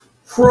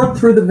Fraud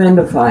through the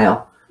vendor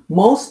file.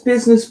 Most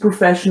business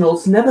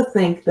professionals never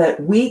think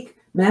that weak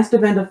master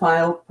vendor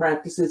file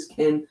practices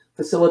can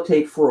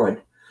facilitate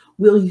fraud.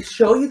 We'll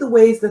show you the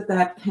ways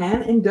that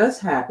can and does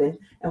happen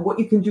and what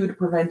you can do to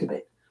prevent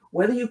it.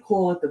 Whether you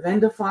call it the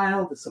vendor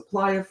file, the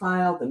supplier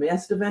file, the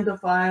master vendor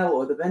file,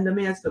 or the vendor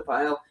master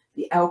file,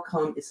 the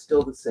outcome is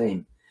still the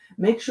same.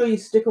 Make sure you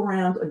stick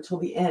around until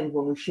the end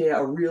when we share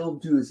a real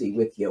doozy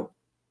with you.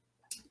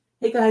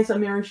 Hey guys, I'm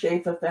Mary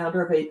Schaefer,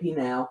 founder of AP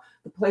Now,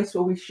 the place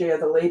where we share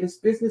the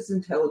latest business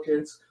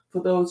intelligence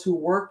for those who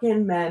work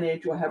in,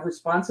 manage, or have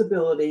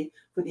responsibility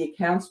for the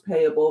accounts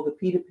payable, the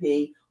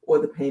P2P, or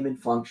the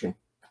payment function.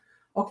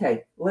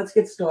 Okay, let's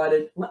get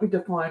started. Let me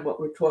define what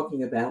we're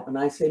talking about when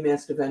I say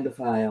master vendor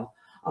file.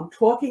 I'm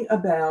talking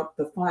about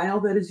the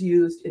file that is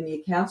used in the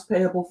accounts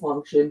payable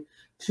function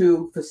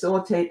to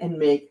facilitate and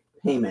make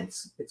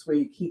payments. It's where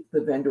you keep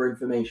the vendor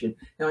information.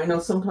 Now, I know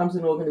sometimes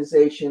in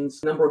organizations,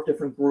 a number of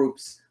different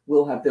groups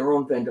will have their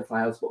own vendor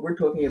files, but we're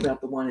talking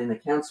about the one in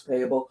accounts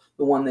payable,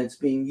 the one that's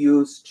being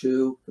used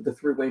for the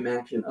three-way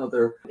match and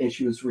other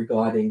issues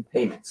regarding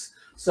payments.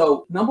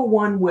 So number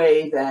one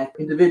way that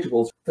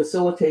individuals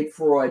facilitate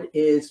fraud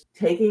is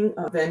taking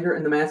a vendor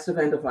in the master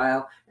vendor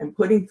file and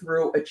putting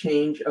through a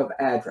change of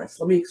address.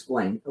 Let me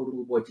explain a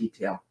little more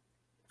detail.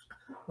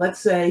 Let's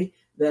say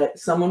that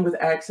someone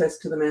with access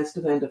to the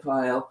master vendor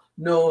file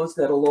knows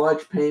that a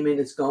large payment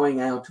is going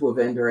out to a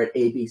vendor at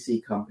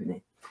ABC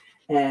Company.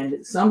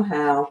 And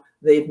somehow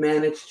they've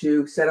managed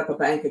to set up a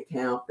bank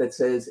account that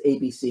says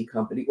ABC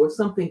Company or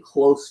something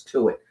close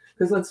to it.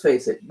 Because let's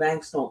face it,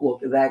 banks don't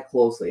look that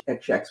closely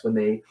at checks when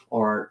they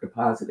are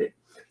deposited.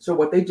 So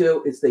what they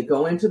do is they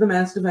go into the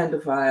master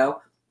vendor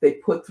file, they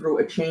put through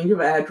a change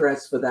of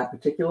address for that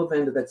particular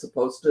vendor that's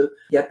supposed to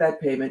get that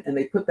payment, and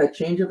they put that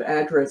change of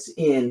address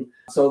in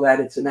so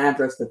that it's an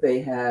address that they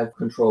have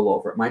control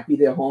over. It might be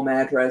their home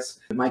address.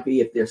 It might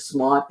be, if they're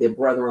smart, their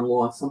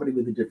brother-in-law, somebody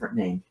with a different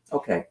name.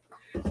 Okay.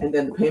 And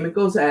then the payment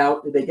goes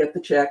out, they get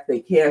the check, they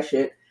cash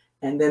it,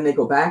 and then they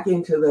go back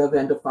into the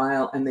vendor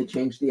file and they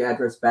change the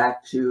address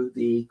back to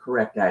the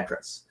correct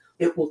address.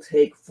 It will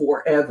take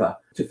forever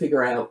to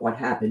figure out what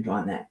happened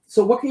on that.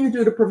 So what can you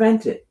do to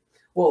prevent it?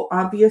 Well,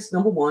 obvious,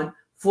 number one,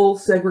 full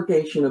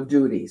segregation of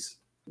duties.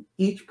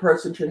 Each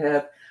person should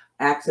have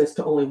access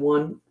to only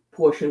one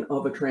portion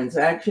of a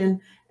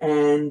transaction,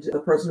 and the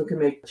person who can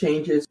make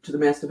changes to the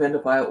master vendor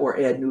file or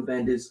add new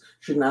vendors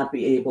should not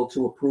be able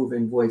to approve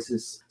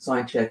invoices,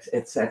 sign checks,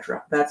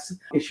 etc. That's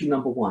issue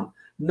number one.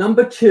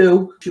 Number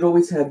two, should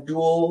always have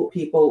dual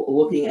people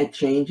looking at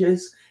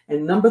changes.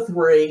 And number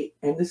three,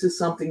 and this is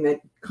something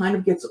that kind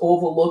of gets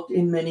overlooked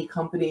in many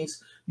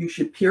companies, you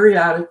should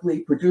periodically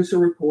produce a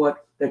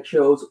report that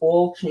shows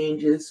all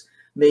changes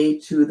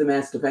made to the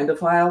master vendor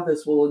file.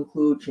 This will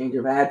include change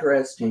of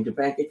address, change of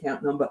bank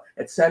account number,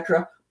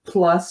 etc.,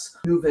 plus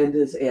new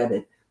vendors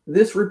added.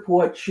 This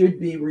report should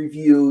be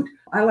reviewed,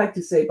 I like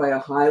to say, by a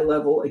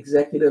high-level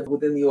executive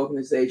within the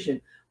organization.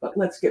 But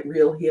let's get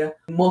real here.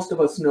 Most of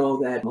us know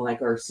that,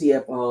 like our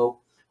CFO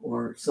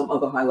or some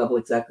other high-level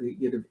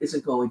executive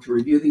isn't going to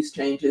review these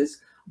changes,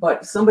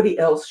 but somebody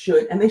else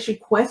should, and they should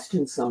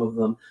question some of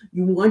them.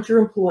 You want your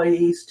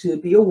employees to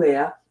be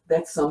aware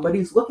that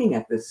somebody's looking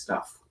at this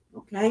stuff,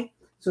 okay?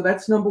 So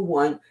that's number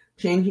one,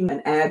 changing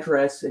an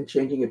address and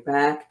changing it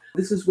back.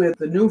 This is where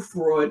the new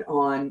fraud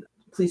on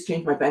please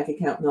change my bank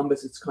account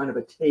numbers, it's kind of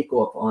a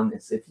takeoff on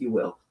this, if you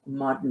will,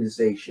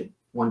 modernization.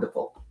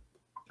 Wonderful.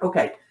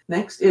 Okay,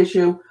 next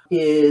issue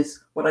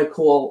is what I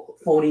call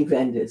phony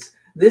vendors.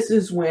 This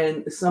is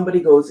when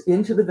somebody goes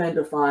into the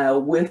vendor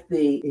file with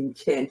the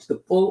intent,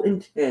 the full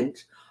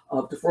intent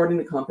of defrauding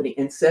the company,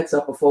 and sets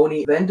up a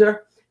phony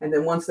vendor. And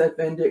then once that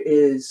vendor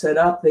is set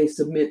up, they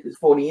submit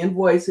phony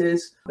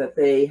invoices that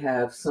they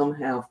have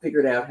somehow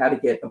figured out how to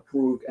get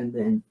approved and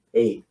then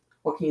paid.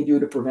 What can you do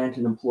to prevent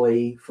an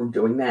employee from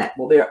doing that?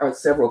 Well, there are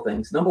several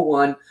things. Number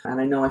one, and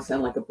I know I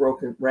sound like a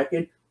broken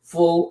record,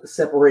 full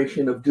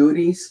separation of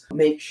duties.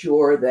 Make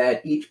sure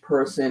that each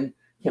person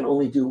can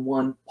only do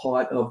one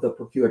part of the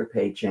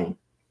procure-to-pay chain.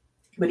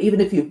 But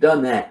even if you've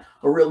done that,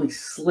 a really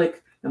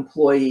slick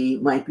employee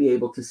might be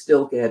able to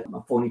still get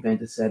a phony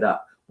vendor set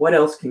up. What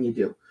else can you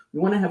do? You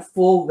want to have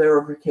full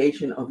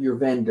verification of your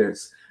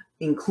vendors,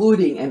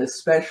 including and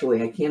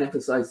especially, I can't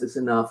emphasize this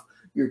enough,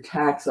 your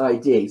tax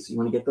ID. So you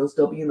want to get those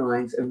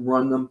W-9s and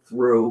run them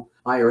through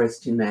IRS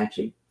TIN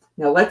matching.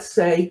 Now, let's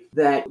say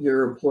that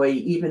your employee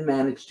even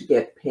managed to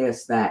get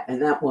past that.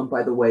 And that one,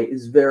 by the way,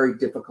 is very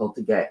difficult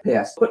to get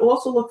past. But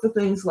also look for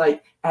things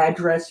like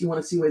address. You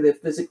want to see where they're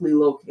physically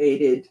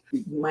located.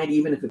 You might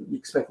even, if you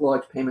expect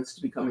large payments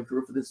to be coming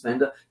through for this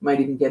vendor, you might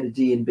even get a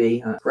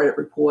D&B, credit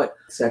report,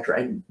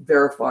 etc., and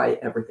verify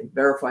everything.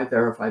 Verify,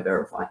 verify,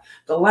 verify.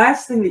 The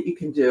last thing that you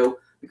can do,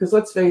 because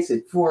let's face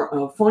it, for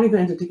a phony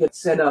vendor to get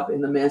set up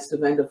in the master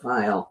vendor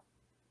file,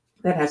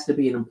 that has to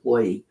be an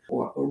employee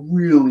or a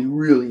really,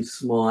 really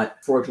smart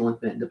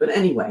fraudulent vendor. But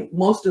anyway,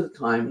 most of the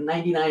time,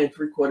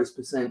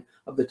 99.75%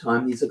 of the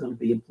time, these are going to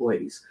be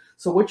employees.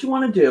 So what you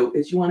want to do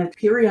is you want to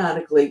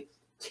periodically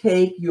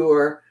take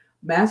your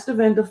master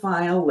vendor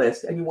file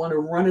list, and you want to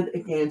run it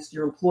against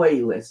your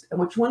employee list. And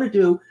what you want to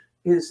do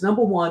is,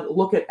 number one,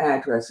 look at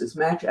addresses,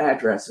 match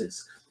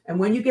addresses. And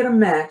when you get a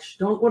match,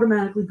 don't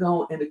automatically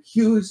go and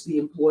accuse the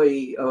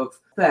employee of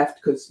theft,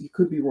 because you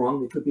could be wrong.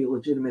 There could be a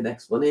legitimate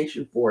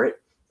explanation for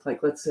it.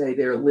 Like, let's say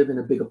they live in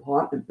a big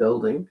apartment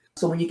building.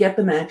 So when you get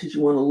the matches,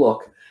 you want to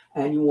look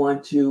and you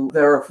want to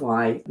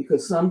verify,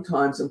 because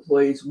sometimes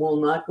employees will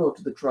not go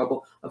to the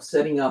trouble of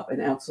setting up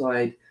an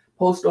outside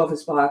post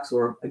office box,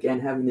 or again,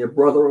 having their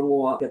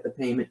brother-in-law get the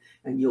payment,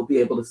 and you'll be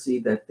able to see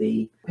that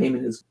the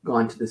payment has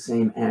gone to the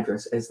same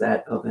address as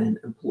that of an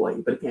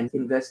employee. But again,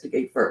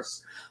 investigate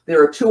first.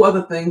 There are two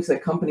other things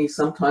that companies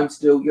sometimes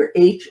do. Your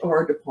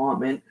HR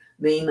department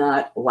may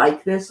not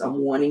like this, I'm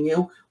warning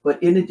you,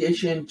 but in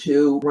addition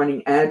to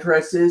running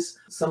addresses,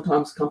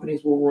 sometimes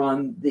companies will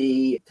run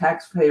the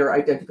taxpayer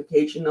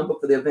identification number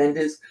for their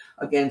vendors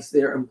against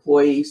their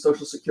employee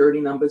social security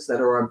numbers that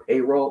are on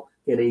payroll.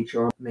 Get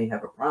HR may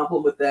have a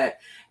problem with that.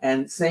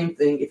 And same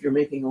thing, if you're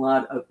making a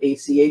lot of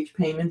ACH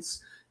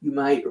payments, you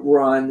might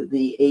run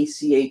the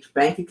ACH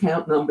bank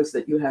account numbers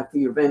that you have for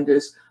your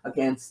vendors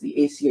against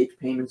the ACH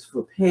payments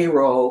for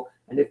payroll.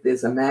 And if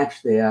there's a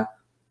match there,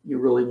 you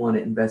really want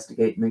to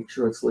investigate, make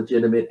sure it's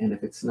legitimate. And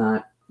if it's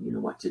not, you know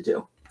what to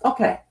do.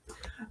 Okay.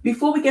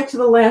 Before we get to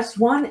the last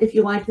one, if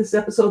you like this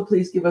episode,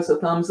 please give us a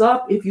thumbs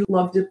up. If you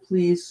loved it,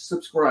 please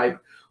subscribe.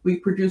 We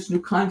produce new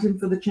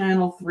content for the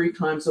channel 3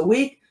 times a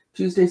week.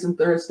 Tuesdays and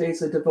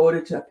Thursdays are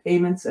devoted to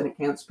payments and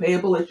accounts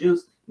payable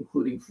issues,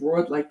 including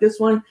fraud like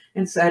this one,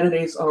 and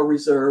Saturdays are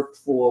reserved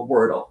for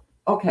Wordle.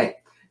 Okay,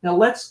 now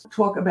let's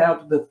talk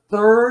about the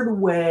third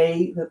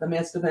way that the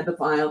master vendor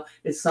file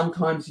is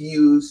sometimes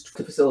used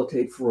to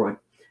facilitate fraud.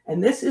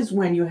 And this is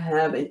when you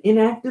have an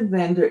inactive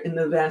vendor in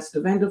the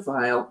master vendor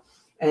file,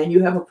 and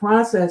you have a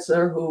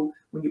processor who,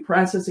 when you're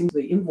processing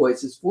the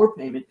invoices for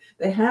payment,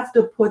 they have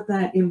to put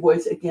that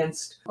invoice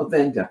against a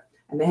vendor.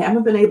 And they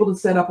haven't been able to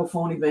set up a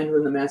phony vendor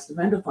in the master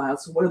vendor file.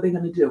 So what are they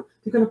going to do?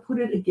 They're going to put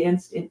it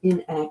against an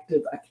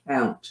inactive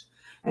account.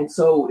 And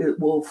so it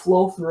will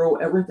flow through,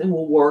 everything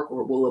will work,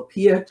 or it will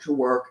appear to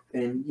work,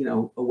 and, you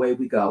know, away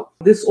we go.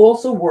 This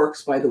also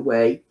works, by the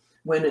way,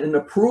 when an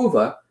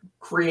approver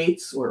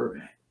creates or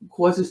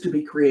causes to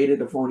be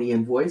created a phony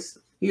invoice.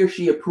 He or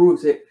she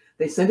approves it.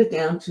 They send it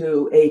down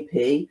to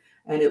AP,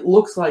 and it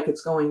looks like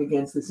it's going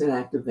against this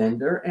inactive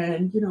vendor,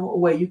 and, you know,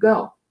 away you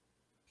go.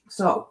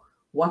 So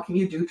what can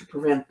you do to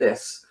prevent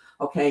this?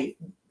 Okay,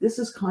 this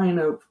is kind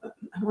of,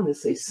 I don't want to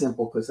say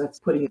simple because that's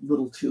putting it a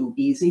little too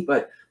easy,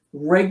 but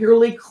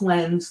regularly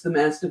cleanse the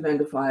master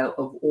vendor file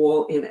of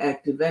all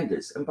inactive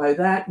vendors. And by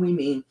that, we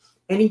mean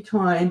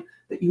anytime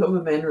that you have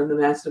a vendor in the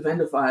master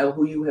vendor file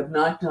who you have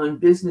not done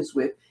business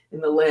with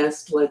in the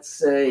last, let's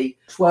say,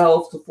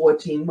 12 to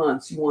 14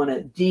 months, you want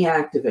to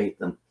deactivate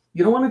them.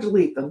 You don't want to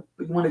delete them,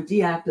 but you want to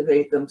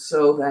deactivate them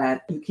so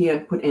that you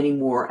can't put any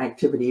more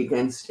activity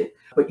against it.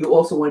 But you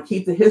also want to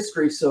keep the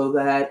history so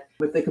that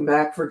if they come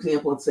back, for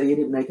example, and say you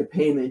didn't make a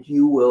payment,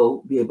 you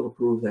will be able to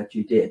prove that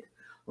you did.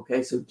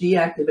 Okay, so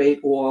deactivate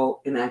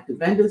all inactive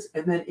vendors.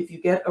 And then if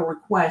you get a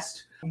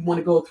request, you want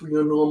to go through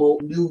your normal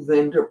new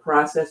vendor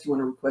process. You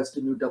want to request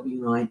a new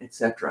W-9,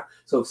 etc.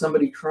 So if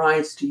somebody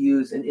tries to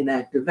use an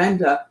inactive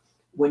vendor,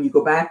 when you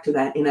go back to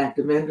that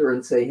inactive vendor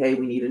and say, hey,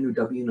 we need a new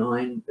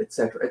W-9, et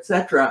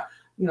cetera,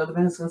 you know, the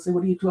vendor's going to say,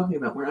 what are you talking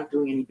about? We're not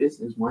doing any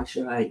business. Why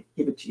should I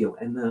give it to you?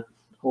 And the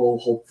whole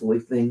hopefully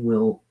thing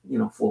will, you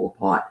know, fall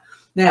apart.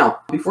 Now,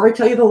 before I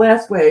tell you the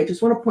last way, I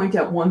just want to point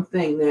out one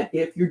thing, that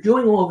if you're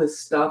doing all this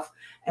stuff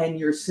and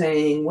you're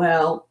saying,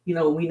 well, you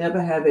know, we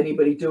never have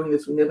anybody doing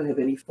this, we never have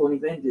any phony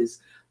vendors,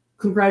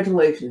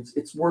 congratulations,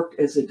 it's worked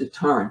as a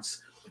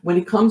deterrence. When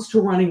it comes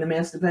to running the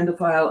master vendor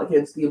file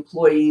against the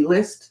employee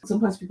list,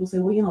 sometimes people say,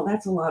 well, you know,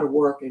 that's a lot of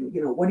work. And,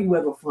 you know, what do you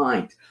ever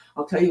find?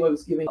 I'll tell you, I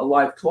was giving a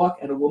live talk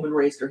and a woman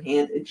raised her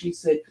hand and she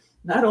said,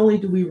 not only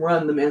do we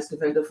run the master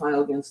vendor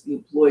file against the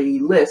employee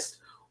list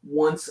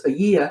once a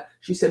year,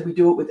 she said we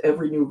do it with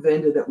every new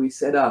vendor that we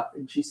set up.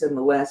 And she said in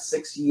the last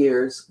 6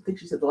 years, I think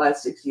she said the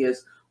last 6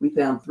 years, we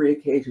found 3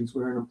 occasions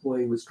where an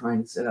employee was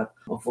trying to set up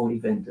a phony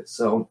vendor.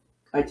 So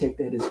I take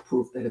that as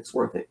proof that it's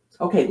worth it.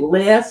 Okay,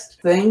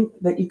 last thing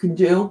that you can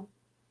do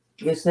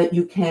is that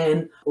you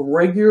can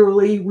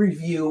regularly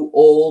review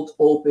old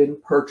open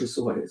purchase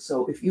orders.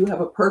 So if you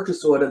have a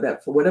purchase order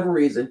that for whatever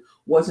reason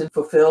wasn't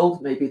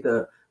fulfilled, maybe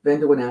the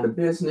vendor went out of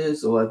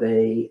business, or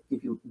they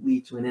give you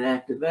lead to an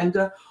inactive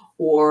vendor,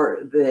 or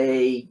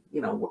they,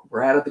 you know,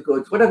 were out of the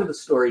goods, whatever the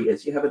story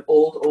is, you have an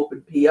old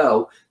open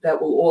PO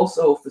that will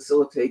also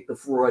facilitate the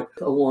fraud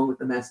along with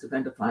the master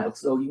vendor file.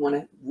 So you want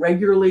to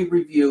regularly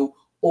review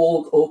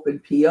old open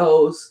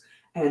POs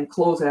and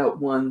close out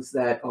ones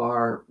that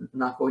are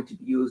not going to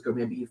be used, or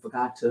maybe you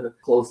forgot to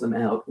close them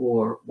out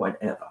or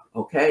whatever,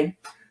 okay?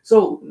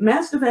 So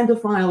master vendor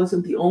file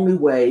isn't the only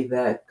way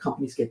that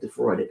companies get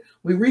defrauded.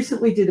 We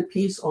recently did a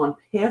piece on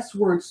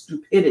password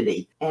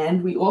stupidity,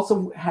 and we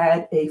also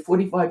had a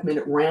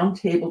 45-minute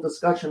roundtable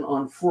discussion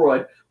on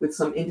fraud with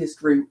some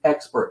industry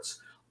experts.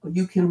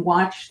 You can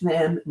watch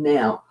them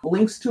now.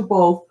 Links to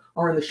both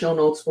are in the show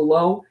notes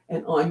below,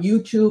 and on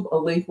YouTube, a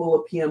link will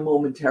appear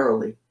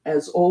momentarily.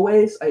 As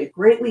always, I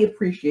greatly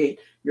appreciate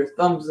your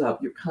thumbs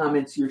up, your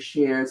comments, your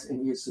shares,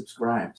 and your subscribes.